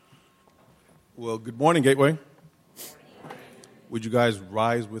Well, good morning, Gateway. Would you guys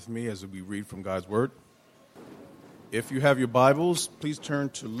rise with me as we read from God's Word? If you have your Bibles, please turn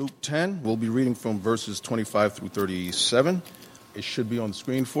to Luke 10. We'll be reading from verses 25 through 37. It should be on the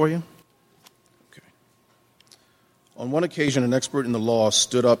screen for you. Okay. On one occasion, an expert in the law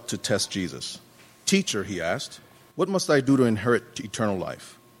stood up to test Jesus. "Teacher," he asked, "what must I do to inherit eternal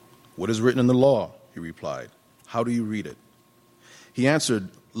life?" "What is written in the law?" he replied. "How do you read it?" He answered,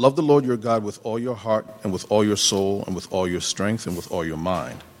 "Love the Lord your God with all your heart and with all your soul and with all your strength and with all your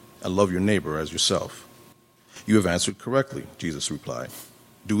mind, and love your neighbor as yourself." "You have answered correctly," Jesus replied.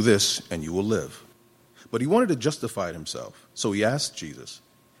 "Do this and you will live." But he wanted to justify himself, so he asked Jesus,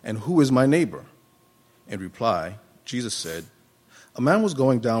 "And who is my neighbor?" In reply, Jesus said, "A man was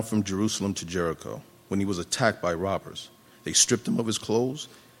going down from Jerusalem to Jericho when he was attacked by robbers. They stripped him of his clothes,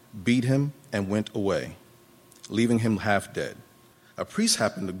 beat him, and went away, leaving him half dead. A priest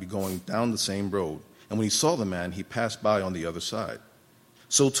happened to be going down the same road, and when he saw the man, he passed by on the other side.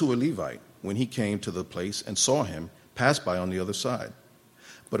 So too a Levite, when he came to the place and saw him, passed by on the other side.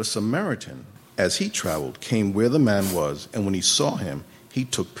 But a Samaritan, as he traveled, came where the man was, and when he saw him, he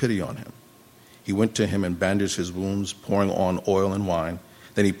took pity on him. He went to him and bandaged his wounds, pouring on oil and wine.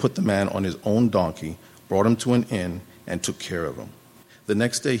 Then he put the man on his own donkey, brought him to an inn, and took care of him. The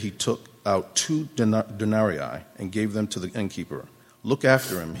next day he took out 2 denarii and gave them to the innkeeper. 'Look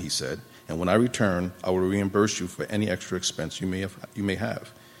after him,' he said, 'and when I return, I will reimburse you for any extra expense you may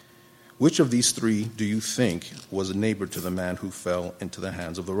have.' Which of these 3 do you think was a neighbor to the man who fell into the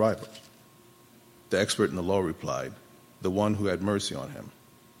hands of the robbers?" The expert in the law replied, "The one who had mercy on him."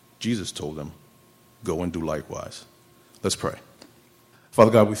 Jesus told him, "Go and do likewise." Let's pray. Father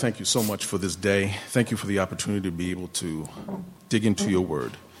God, we thank you so much for this day. Thank you for the opportunity to be able to dig into your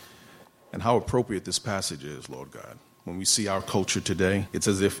word and how appropriate this passage is, Lord God. When we see our culture today, it's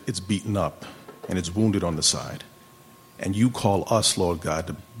as if it's beaten up and it's wounded on the side. And you call us, Lord God,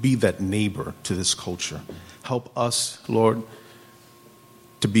 to be that neighbor to this culture. Help us, Lord,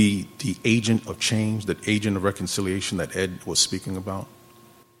 to be the agent of change, that agent of reconciliation that Ed was speaking about.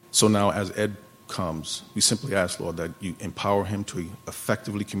 So now as Ed comes, we simply ask, Lord, that you empower him to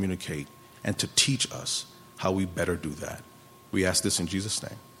effectively communicate and to teach us how we better do that. We ask this in Jesus'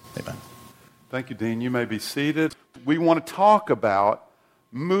 name. Amen. Thank you, Dean. You may be seated. We want to talk about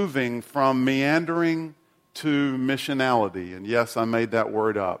moving from meandering to missionality. And yes, I made that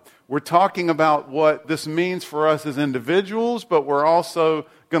word up. We're talking about what this means for us as individuals, but we're also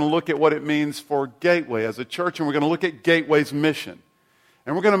going to look at what it means for Gateway as a church, and we're going to look at Gateway's mission.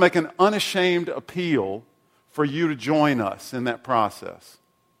 And we're going to make an unashamed appeal for you to join us in that process.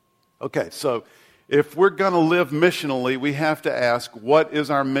 Okay, so if we're going to live missionally, we have to ask, what is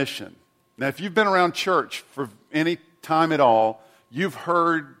our mission? Now, if you've been around church for any time at all, you've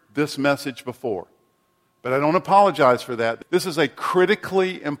heard this message before. But I don't apologize for that. This is a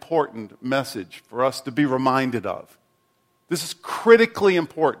critically important message for us to be reminded of. This is critically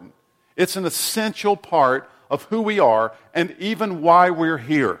important. It's an essential part of who we are and even why we're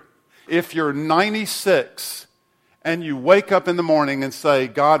here. If you're 96 and you wake up in the morning and say,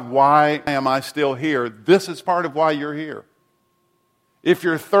 "God, why am I still here?" This is part of why you're here. If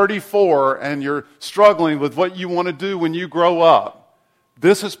you're 34 and you're struggling with what you want to do when you grow up,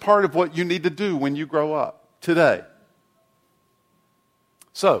 this is part of what you need to do when you grow up today.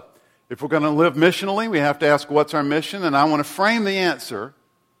 So, if we're going to live missionally, we have to ask, what's our mission? And I want to frame the answer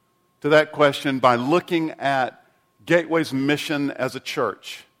to that question by looking at Gateway's mission as a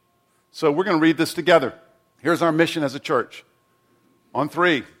church. So we're going to read this together. Here's our mission as a church. On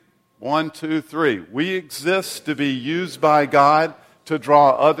 3. 1, 2, 3. We exist to be used by God to draw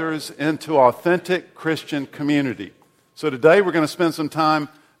others into authentic Christian community. So today we're going to spend some time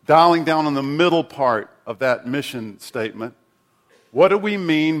dialing down on the middle part of that mission statement. What do we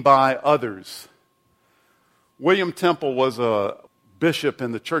mean by others? William Temple was a bishop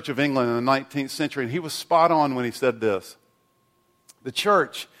in the Church of England in the 19th century, and he was spot on when he said this. The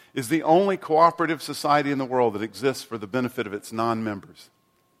church is the only cooperative society in the world that exists for the benefit of its non-members.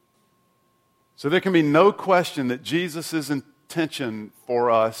 So there can be no question that Jesus' intention for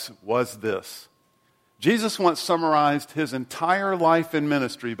us was this. Jesus once summarized his entire life in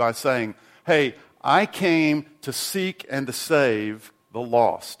ministry by saying, "Hey, I came to seek and to save the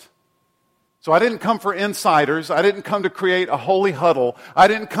lost." So I didn't come for insiders. I didn't come to create a holy huddle. I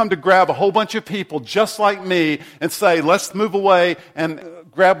didn't come to grab a whole bunch of people just like me and say, "Let's move away and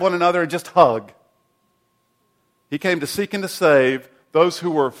grab one another and just hug." He came to seek and to save those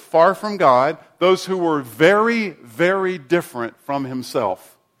who were far from God, those who were very, very different from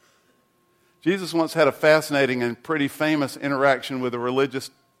himself. Jesus once had a fascinating and pretty famous interaction with a religious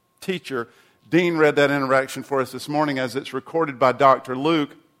teacher Dean read that interaction for us this morning as it's recorded by Dr.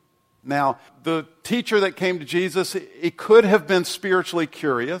 Luke. Now, the teacher that came to Jesus, he could have been spiritually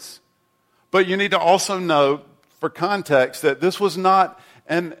curious, but you need to also note, for context, that this was not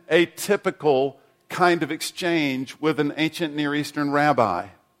an atypical kind of exchange with an ancient Near Eastern rabbi.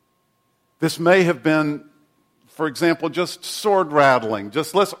 This may have been, for example, just sword rattling.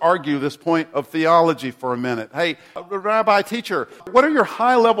 Just let's argue this point of theology for a minute. Hey, rabbi, teacher, what are your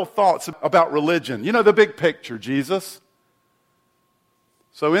high-level thoughts about religion? You know, the big picture, Jesus.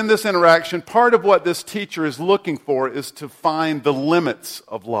 So in this interaction, part of what this teacher is looking for is to find the limits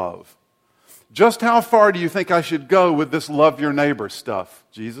of love. Just how far do you think I should go with this love your neighbor stuff,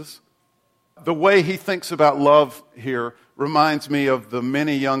 Jesus? The way he thinks about love here reminds me of the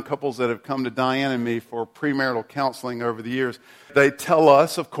many young couples that have come to Diane and me for premarital counseling over the years. They tell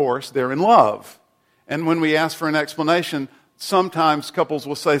us, of course, they're in love. And when we ask for an explanation, sometimes couples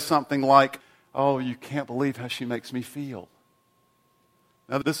will say something like, "Oh, you can't believe how she makes me feel."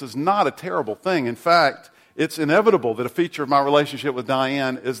 Now, this is not a terrible thing. In fact, it's inevitable that a feature of my relationship with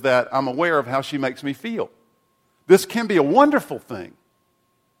Diane is that I'm aware of how she makes me feel. This can be a wonderful thing,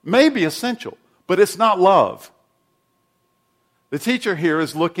 maybe essential, but it's not love. The teacher here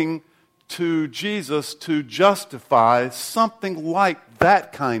is looking to Jesus to justify something like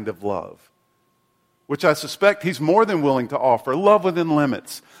that kind of love, which I suspect he's more than willing to offer. Love within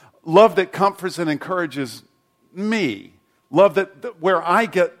limits. Love that comforts and encourages me. Love that where I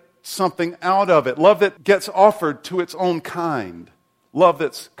get something out of it. Love that gets offered to its own kind. Love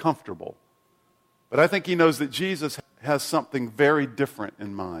that's comfortable. But I think he knows that Jesus has something very different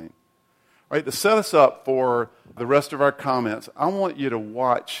in mind. All right, to set us up for the rest of our comments, I want you to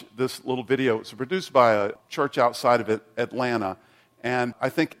watch this little video. It's produced by a church outside of Atlanta, and I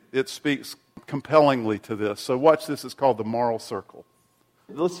think it speaks compellingly to this. So watch this. It's called The Moral Circle.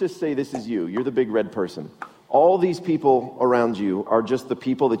 Let's just say this is you. You're the big red person. All these people around you are just the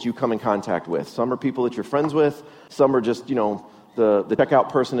people that you come in contact with. Some are people that you're friends with. Some are just, the checkout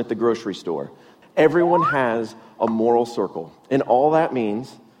person at the grocery store. Everyone has a moral circle. And all that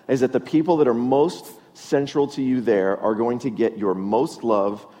means is that the people that are most central to you there are going to get your most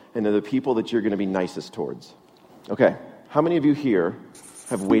love, and they're the people that you're going to be nicest towards. Okay, how many of you here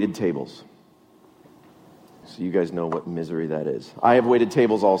have waited tables? So you guys know what misery that is. I have waited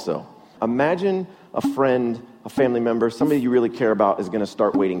tables also. Imagine a friend, a family member, somebody you really care about is going to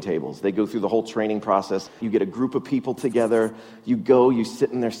start waiting tables. They go through the whole training process. You get a group of people together. You go, you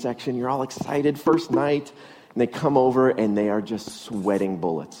sit in their section. You're all excited, first night. And they come over and they are just sweating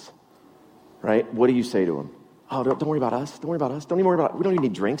bullets. Right? What do you say to them? "Oh, don't worry about us. Don't worry about us. Don't even worry about it. We don't even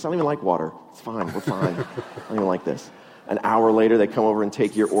need drinks. I don't even like water. It's fine. We're fine. I don't even like this." An hour later, they come over and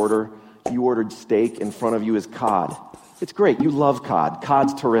take your order. You ordered steak. In front of you is cod. It's great. You love cod.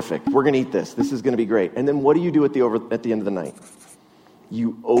 Cod's terrific. We're going to eat this. This is going to be great. And then what do you do at the end of the night?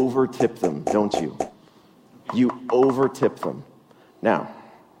 You over-tip them, don't you? You over-tip them. Now,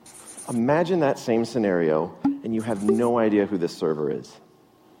 imagine that same scenario, and you have no idea who this server is.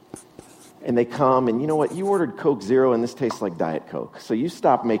 And they come, and you know what? You ordered Coke Zero, and this tastes like Diet Coke. So you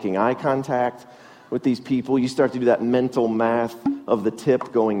stop making eye contact with these people. You start to do that mental math of the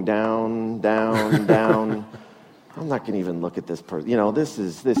tip going down, down, down. I'm not going to even look at this person. This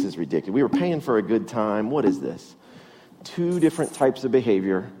is ridiculous. We were paying for a good time. What is this? Two different types of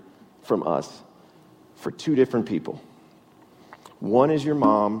behavior from us for two different people. One is your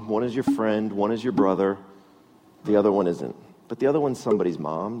mom, one is your friend, one is your brother. The other one isn't. But the other one's somebody's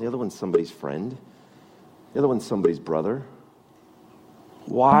mom. The other one's somebody's friend. The other one's somebody's brother.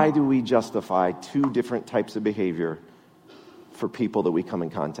 Why do we justify two different types of behavior for people that we come in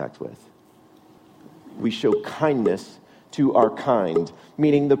contact with? We show kindness to our kind,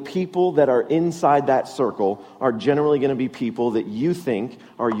 meaning the people that are inside that circle are generally going to be people that you think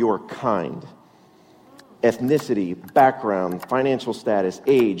are your kind. Ethnicity, background, financial status,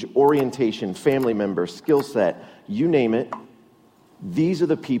 age, orientation, family member, skill set, you name it. These are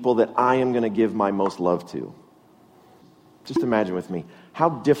the people that I am going to give my most love to. Just imagine with me, how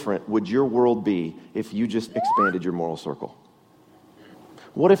different would your world be if you just expanded your moral circle?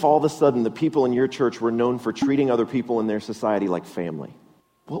 What if all of a sudden the people in your church were known for treating other people in their society like family?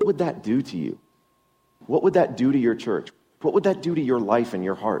 What would that do to you? What would that do to your church? What would that do to your life and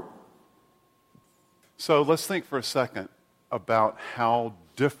your heart? So let's think for a second about how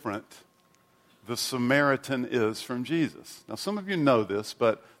different the Samaritan is from Jesus. Now, some of you know this,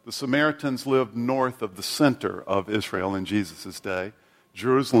 but the Samaritans lived north of the center of Israel in Jesus' day.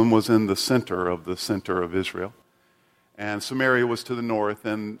 Jerusalem was in the center of Israel. And Samaria was to the north,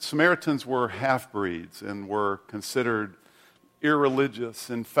 and Samaritans were half-breeds and were considered irreligious.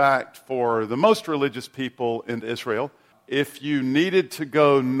 In fact, for the most religious people in Israel, if you needed to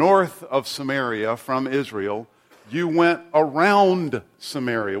go north of Samaria from Israel, you went around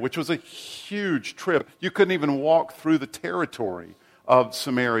Samaria, which was a huge trip. You couldn't even walk through the territory of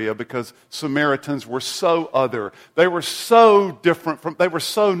Samaria because Samaritans were so other. They were so different they were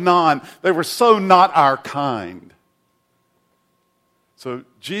so not our kind. So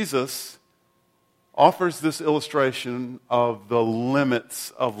Jesus offers this illustration of the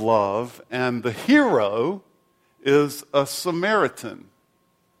limits of love, and the hero is a Samaritan.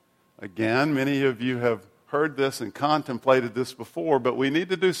 Again, many of you have heard this and contemplated this before, but we need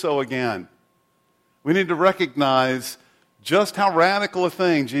to do so again. We need to recognize just how radical a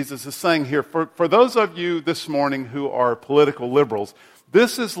thing Jesus is saying here. For those of you this morning who are political liberals,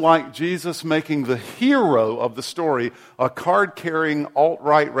 this is like Jesus making the hero of the story a card-carrying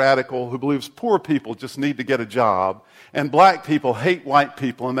alt-right radical who believes poor people just need to get a job and black people hate white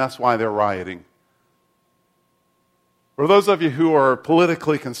people and that's why they're rioting. For those of you who are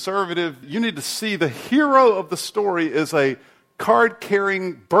politically conservative, you need to see the hero of the story is a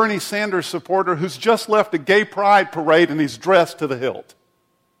card-carrying Bernie Sanders supporter who's just left a gay pride parade and he's dressed to the hilt.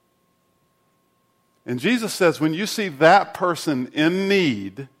 And Jesus says, when you see that person in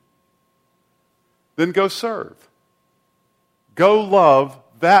need, then go serve. Go love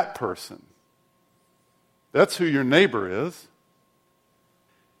that person. That's who your neighbor is.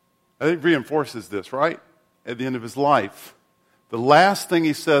 It reinforces this, right? At the end of his life, the last thing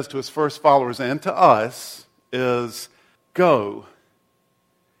he says to his first followers and to us is, go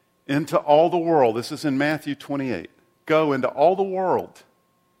into all the world. This is in Matthew 28. Go into all the world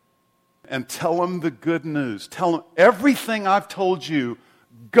and tell them the good news. Tell them everything I've told you.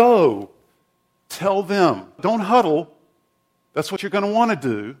 Go tell them. Don't huddle. That's what you're going to want to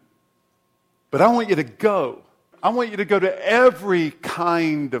do. But I want you to go. I want you to go to every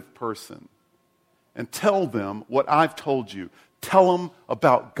kind of person and tell them what I've told you. Tell them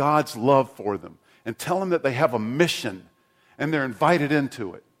about God's love for them. And tell them that they have a mission and they're invited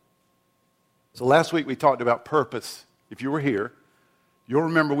into it. So last week we talked about purpose. If you were here, you'll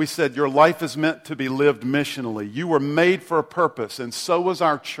remember we said your life is meant to be lived missionally. You were made for a purpose, and so was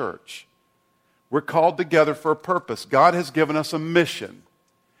our church. We're called together for a purpose. God has given us a mission.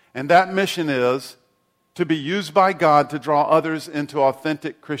 And that mission is to be used by God to draw others into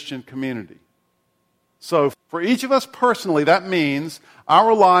authentic Christian community. So for each of us personally, that means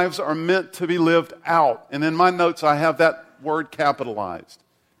our lives are meant to be lived out. And in my notes, I have that word capitalized.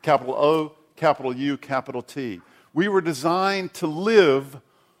 Capital O, capital U, capital T. We were designed to live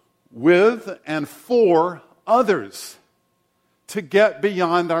with and for others, to get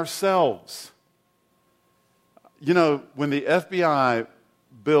beyond ourselves. You know, when the FBI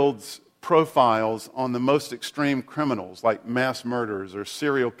builds profiles on the most extreme criminals, like mass murderers or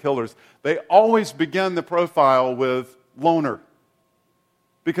serial killers, they always begin the profile with loner.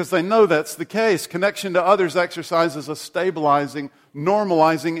 Because they know that's the case. Connection to others exercises a stabilizing,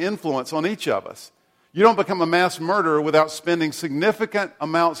 normalizing influence on each of us. You don't become a mass murderer without spending significant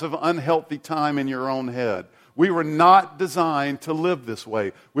amounts of unhealthy time in your own head. We were not designed to live this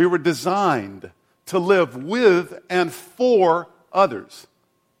way. We were designed to live with and for others.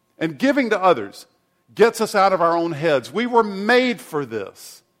 And giving to others gets us out of our own heads. We were made for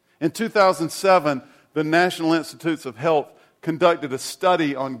this. In 2007, the National Institutes of Health conducted a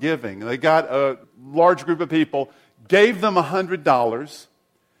study on giving. They got a large group of people, gave them $100,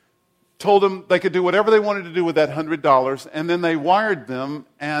 told them they could do whatever they wanted to do with that $100, and then they wired them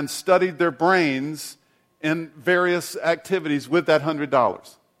and studied their brains in various activities with that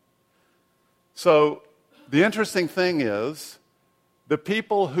 $100. So the interesting thing is, the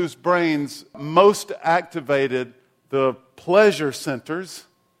people whose brains most activated the pleasure centers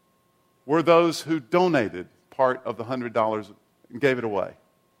were those who donated part of the $100 and gave it away.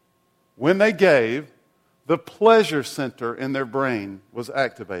 When they gave, the pleasure center in their brain was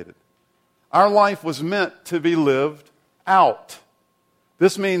activated. Our life was meant to be lived out.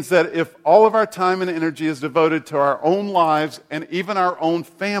 This means that if all of our time and energy is devoted to our own lives and even our own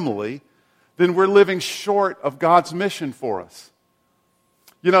family, then we're living short of God's mission for us.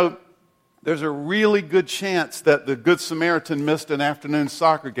 You know, there's a really good chance that the Good Samaritan missed an afternoon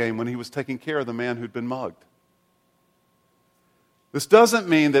soccer game when he was taking care of the man who'd been mugged. This doesn't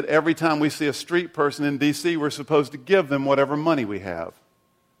mean that every time we see a street person in D.C., we're supposed to give them whatever money we have.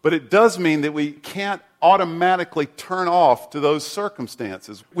 But it does mean that we can't automatically turn off to those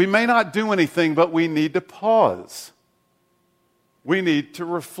circumstances. We may not do anything, but we need to pause. We need to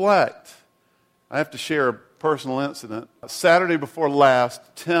reflect. I have to share a personal incident. Saturday before last,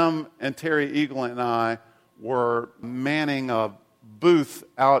 Tim and Terry Eagle and I were manning a booth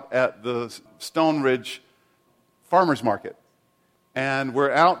out at the Stone Ridge Farmers Market. And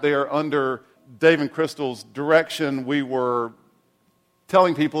we're out there under Dave and Crystal's direction. We were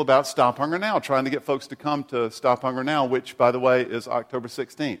telling people about Stop Hunger Now, trying to get folks to come to Stop Hunger Now, which, by the way, is October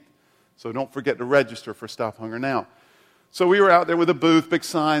 16th. So don't forget to register for Stop Hunger Now. So we were out there with a booth, big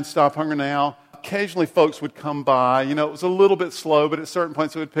sign, Stop Hunger Now. Occasionally folks would come by. You know, it was a little bit slow, but at certain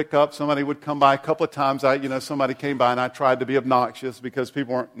points it would pick up. Somebody would come by. A couple of times, somebody came by and I tried to be obnoxious because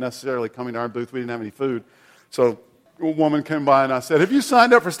people weren't necessarily coming to our booth. We didn't have any food. So a woman came by and I said, "Have you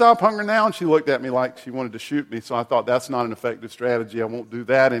signed up for Stop Hunger Now?" And she looked at me like she wanted to shoot me. So I thought, that's not an effective strategy. I won't do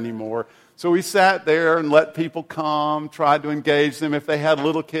that anymore. So we sat there and let people come, tried to engage them. If they had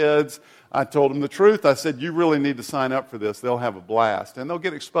little kids, I told them the truth. I said, "You really need to sign up for this. They'll have a blast. And they'll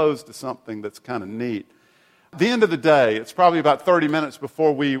get exposed to something that's kind of neat." At the end of the day, it's probably about 30 minutes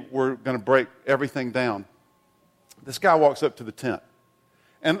before we were going to break everything down. This guy walks up to the tent.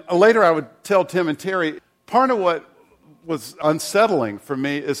 And later I would tell Tim and Terry, part of what was unsettling for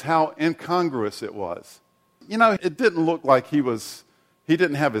me is how incongruous it was. You know, it didn't look like he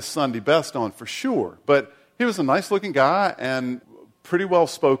didn't have his Sunday best on for sure, but he was a nice-looking guy and pretty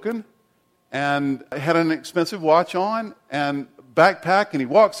well-spoken and had an expensive watch on and backpack, and he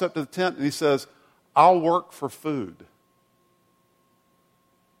walks up to the tent and he says, "I'll work for food."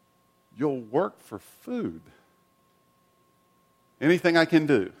 You'll work for food? Anything I can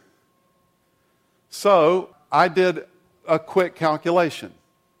do? So I did a quick calculation,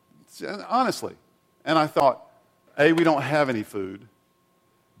 honestly, and I thought, A, we don't have any food.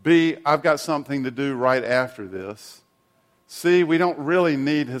 B, I've got something to do right after this. C, we don't really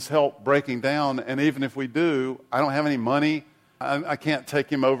need his help breaking down, and even if we do, I don't have any money. I can't take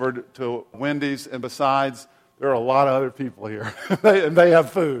him over to Wendy's, and besides, there are a lot of other people here, and they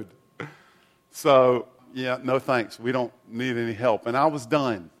have food. So, yeah, no thanks. We don't need any help. And I was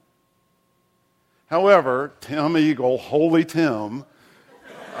done. However, Tim Eagle, Holy Tim,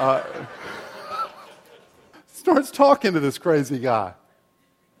 starts talking to this crazy guy.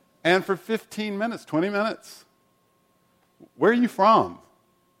 And for 15 minutes, 20 minutes, "Where are you from?"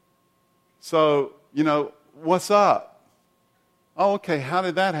 So, "What's up?" "Oh, okay, how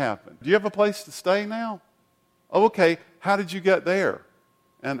did that happen?" "Do you have a place to stay now?" "Oh, okay, how did you get there?"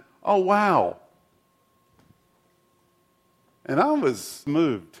 And, "Oh, wow." And I was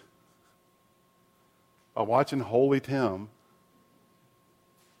moved by watching Holy Tim.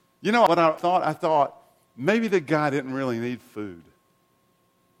 You know what I thought? I thought maybe the guy didn't really need food.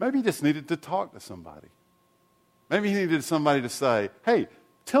 Maybe he just needed to talk to somebody. Maybe he needed somebody to say, "Hey,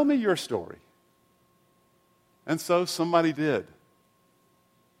 tell me your story." And so somebody did.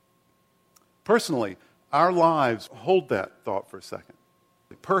 Personally, our lives, hold that thought for a second.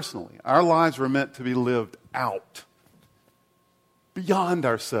 Personally, our lives were meant to be lived out, beyond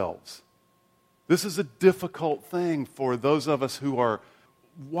ourselves. This is a difficult thing for those of us who are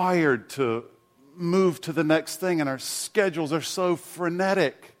wired to move to the next thing, and our schedules are so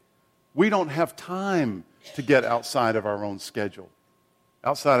frenetic. We don't have time to get outside of our own schedule,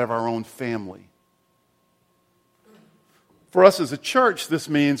 outside of our own family. For us as a church, this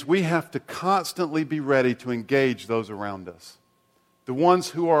means we have to constantly be ready to engage those around us. The ones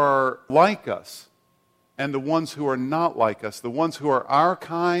who are like us and the ones who are not like us, the ones who are our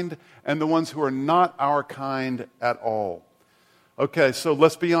kind and the ones who are not our kind at all. Okay, so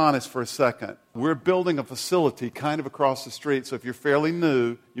let's be honest for a second. We're building a facility kind of across the street, so if you're fairly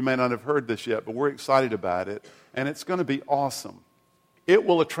new, you may not have heard this yet, but we're excited about it, and it's going to be awesome. It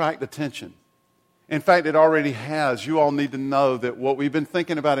will attract attention. In fact, it already has. You all need to know that what we've been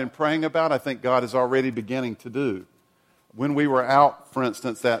thinking about and praying about, I think God is already beginning to do. When we were out, for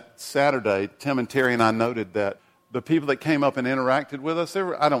instance, that Saturday, Tim and Terry and I noted that the people that came up and interacted with us, there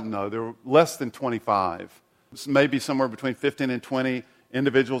were less than 25. Maybe somewhere between 15 and 20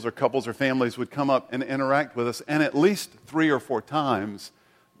 individuals or couples or families would come up and interact with us, and at least 3 or 4 times,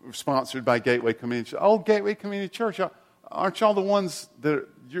 sponsored by Gateway Community Church. "Oh, Gateway Community Church, aren't y'all the ones that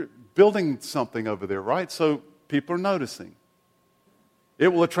you're building something over there, right?" So people are noticing. It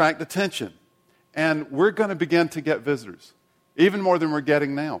will attract attention. And we're going to begin to get visitors, even more than we're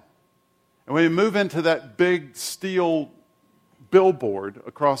getting now. And when we move into that big steel billboard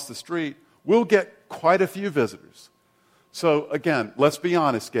across the street, we'll get quite a few visitors. So again, let's be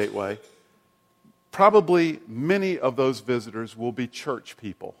honest, Gateway. Probably many of those visitors will be church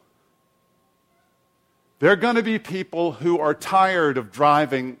people. They're going to be people who are tired of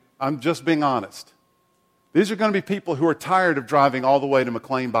driving. I'm just being honest. These are going to be people who are tired of driving all the way to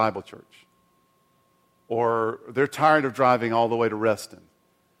McLean Bible Church. Or they're tired of driving all the way to Reston.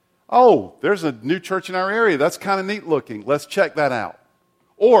 Oh, there's a new church in our area. That's kind of neat looking. Let's check that out.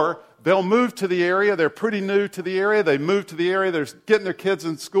 Or they'll move to the area. They're pretty new to the area. They move to the area. They're getting their kids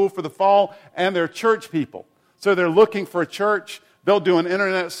in school for the fall, and they're church people. So they're looking for a church. They'll do an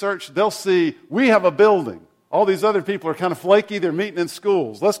internet search. They'll see, we have a building. All these other people are kind of flaky. They're meeting in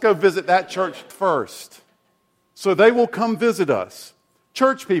schools. Let's go visit that church first. So they will come visit us.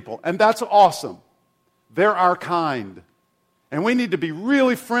 Church people. And that's awesome. They're our kind. And we need to be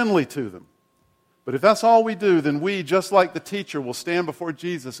really friendly to them. But if that's all we do, then we, just like the teacher, will stand before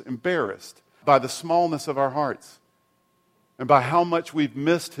Jesus embarrassed by the smallness of our hearts and by how much we've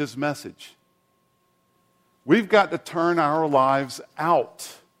missed his message. We've got to turn our lives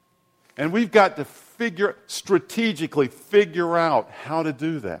out. And we've got to strategically figure out how to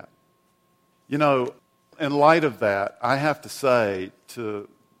do that. You know, in light of that, I have to say to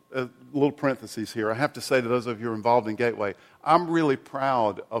a little parentheses here, I have to say to those of you who are involved in Gateway, I'm really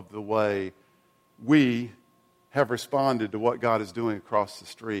proud of the way we have responded to what God is doing across the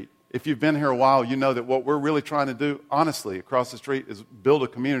street. If you've been here a while, you know that what we're really trying to do, honestly, across the street is build a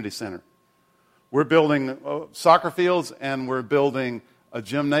community center. We're building soccer fields, and we're building a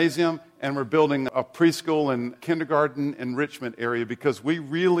gymnasium, and we're building a preschool and kindergarten enrichment area because we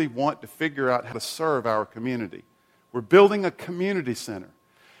really want to figure out how to serve our community. We're building a community center.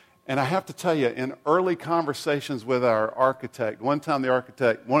 And I have to tell you, in early conversations with our architect, one time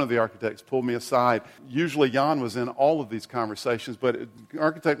one of the architects pulled me aside. Usually Jan was in all of these conversations, but the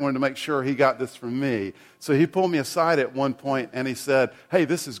architect wanted to make sure he got this from me. So he pulled me aside at one point and he said, hey,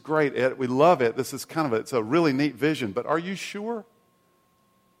 this is great, Ed. We love it. This is it's a really neat vision, but are you sure?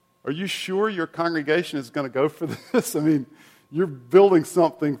 Are you sure your congregation is going to go for this? I mean, you're building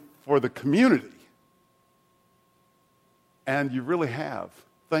something for the community. And you really have.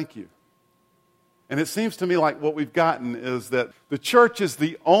 Thank you. And it seems to me like what we've gotten is that the church is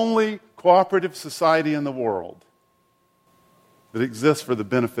the only cooperative society in the world that exists for the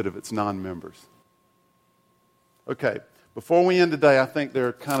benefit of its non-members. Okay, before we end today, I think there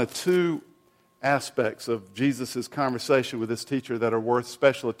are kind of two aspects of Jesus' conversation with this teacher that are worth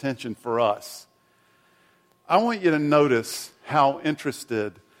special attention for us. I want you to notice how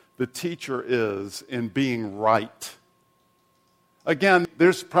interested the teacher is in being right. Again,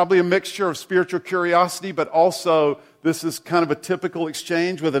 there's probably a mixture of spiritual curiosity, but also this is kind of a typical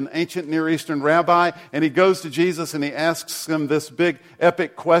exchange with an ancient Near Eastern rabbi, and he goes to Jesus and he asks him this big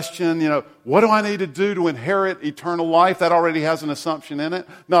epic question, what do I need to do to inherit eternal life? That already has an assumption in it.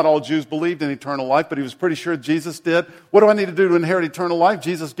 Not all Jews believed in eternal life, but he was pretty sure Jesus did. What do I need to do to inherit eternal life?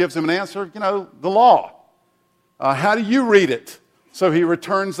 Jesus gives him an answer, the law. How do you read it? So he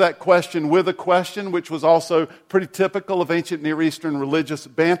returns that question with a question, which was also pretty typical of ancient Near Eastern religious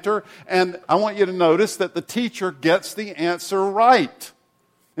banter. And I want you to notice that the teacher gets the answer right.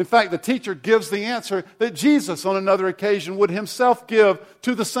 In fact, the teacher gives the answer that Jesus on another occasion would himself give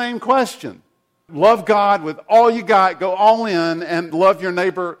to the same question. Love God with all you got, go all in, and love your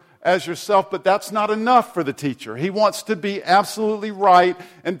neighbor as yourself, but that's not enough for the teacher. He wants to be absolutely right,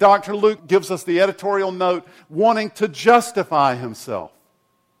 and Dr. Luke gives us the editorial note wanting to justify himself.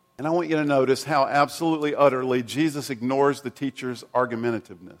 And I want you to notice how absolutely, utterly Jesus ignores the teacher's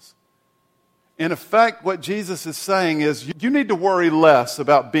argumentativeness. In effect, what Jesus is saying is you need to worry less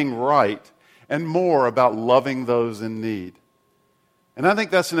about being right and more about loving those in need. And I think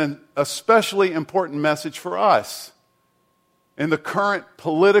that's an especially important message for us. In the current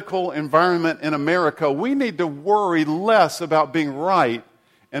political environment in America, we need to worry less about being right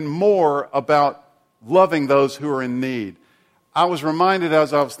and more about loving those who are in need. I was reminded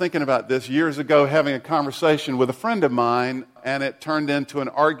as I was thinking about this years ago, having a conversation with a friend of mine, and it turned into an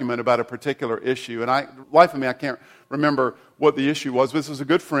argument about a particular issue. And life of me, I can't remember what the issue was. This was a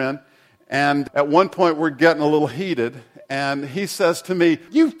good friend, and at one point we're getting a little heated, and he says to me,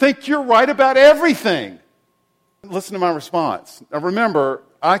 "You think you're right about everything." Listen to my response. Now remember,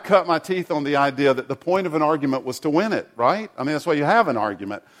 I cut my teeth on the idea that the point of an argument was to win it, right? I mean, that's why you have an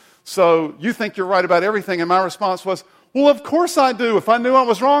argument. So you think you're right about everything, and my response was, well, of course I do. If I knew I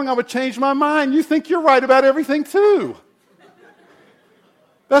was wrong, I would change my mind. You think you're right about everything too.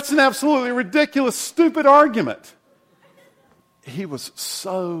 That's an absolutely ridiculous, stupid argument. He was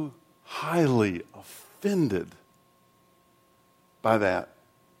so highly offended by that.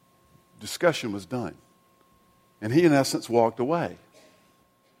 Discussion was done. And he, in essence, walked away.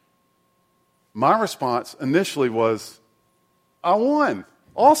 My response initially was, I won.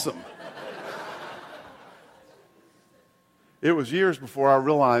 Awesome. It was years before I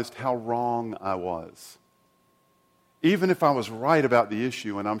realized how wrong I was. Even if I was right about the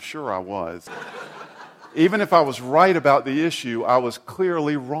issue, and I'm sure I was, Even if I was right about the issue, I was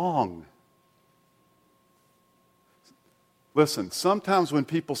clearly wrong. Listen, sometimes when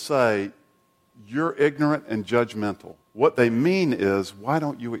people say, you're ignorant and judgmental, what they mean is, why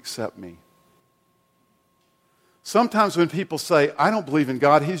don't you accept me? Sometimes when people say, I don't believe in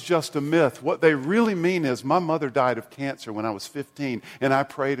God, he's just a myth, what they really mean is, my mother died of cancer when I was 15, and I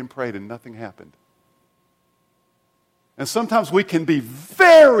prayed and prayed and nothing happened. And sometimes we can be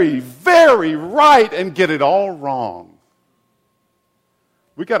very, very right and get it all wrong.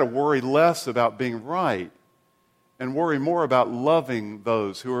 We got to worry less about being right and worry more about loving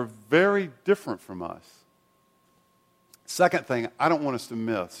those who are very different from us. Second thing I don't want us to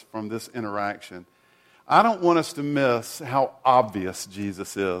miss from this interaction, I don't want us to miss how obvious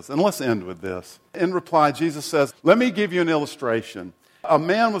Jesus is. And let's end with this. In reply, Jesus says, let me give you an illustration. A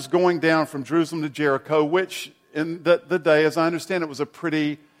man was going down from Jerusalem to Jericho, which in the day, as I understand it, was a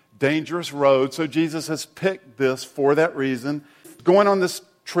pretty dangerous road. So Jesus has picked this for that reason. Going on this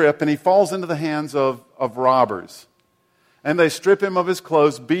trip, and he falls into the hands of robbers. And they strip him of his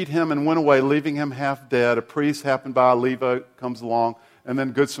clothes, beat him, and went away, leaving him half dead. A priest happened by, a Levite comes along, and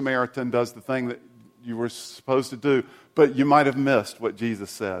then Good Samaritan does the thing that you were supposed to do. But you might have missed what Jesus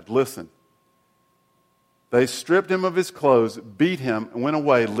said. Listen. They stripped him of his clothes, beat him, and went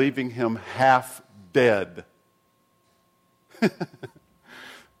away, leaving him half dead.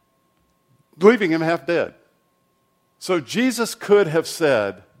 Leaving him half dead. So Jesus could have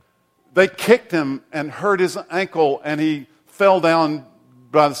said, they kicked him and hurt his ankle, and he fell down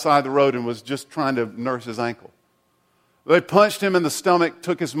by the side of the road and was just trying to nurse his ankle. They punched him in the stomach,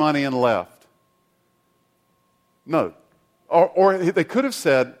 took his money, and left. No. Or they could have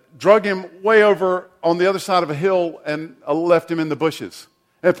said, drug him way over on the other side of a hill and left him in the bushes.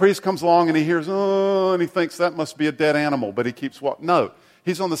 And the priest comes along and he hears, oh, and he thinks that must be a dead animal, but he keeps walking. No,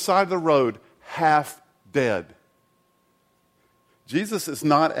 he's on the side of the road, half dead. Jesus is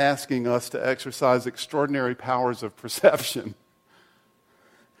not asking us to exercise extraordinary powers of perception.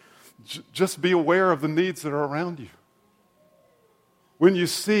 Just be aware of the needs that are around you. When you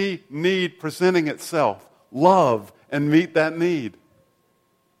see need presenting itself, love and meet that need.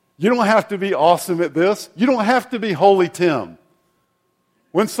 You don't have to be awesome at this. You don't have to be Holy Tim.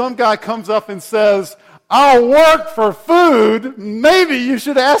 When some guy comes up and says, I'll work for food, maybe you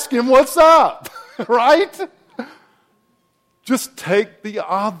should ask him what's up, right? Just take the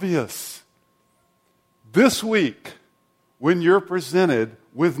obvious. This week, when you're presented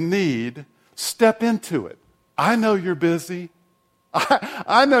with need, step into it. I know you're busy.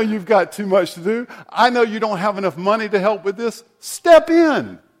 I know you've got too much to do. I know you don't have enough money to help with this. Step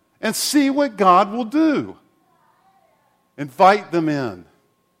in and see what God will do. Invite them in.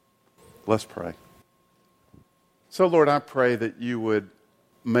 Let's pray. So, Lord, I pray that you would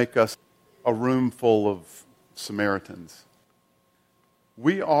make us a room full of Samaritans.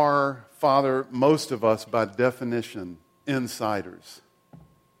 We are, Father, most of us, by definition, insiders.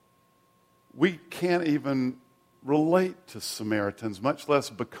 We can't even relate to Samaritans, much less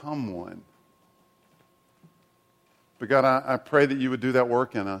become one. But God, I pray that you would do that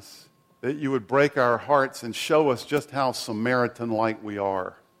work in us, that you would break our hearts and show us just how Samaritan-like we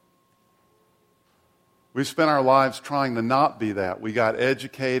are. We've spent our lives trying to not be that. We got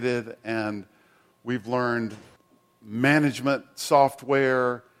educated and we've learned management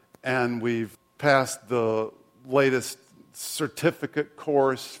software and we've passed the latest certificate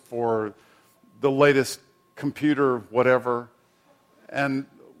course for the latest computer whatever. And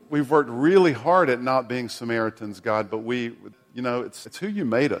we've worked really hard at not being Samaritans, God, but it's who you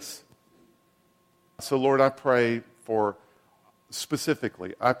made us. So, Lord, I pray for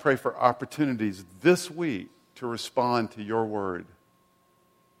specifically, I pray for opportunities this week to respond to your word.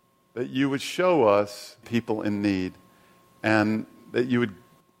 That you would show us people in need and that you would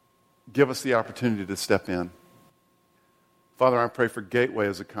give us the opportunity to step in. Father, I pray for Gateway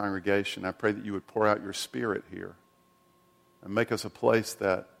as a congregation. I pray that you would pour out your Spirit here and make us a place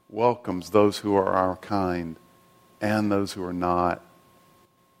that welcomes those who are our kind and those who are not.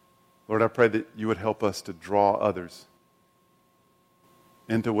 Lord, I pray that you would help us to draw others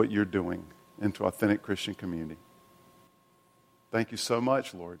into what you're doing, into authentic Christian community. Thank you so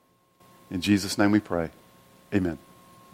much, Lord. In Jesus' name we pray. Amen.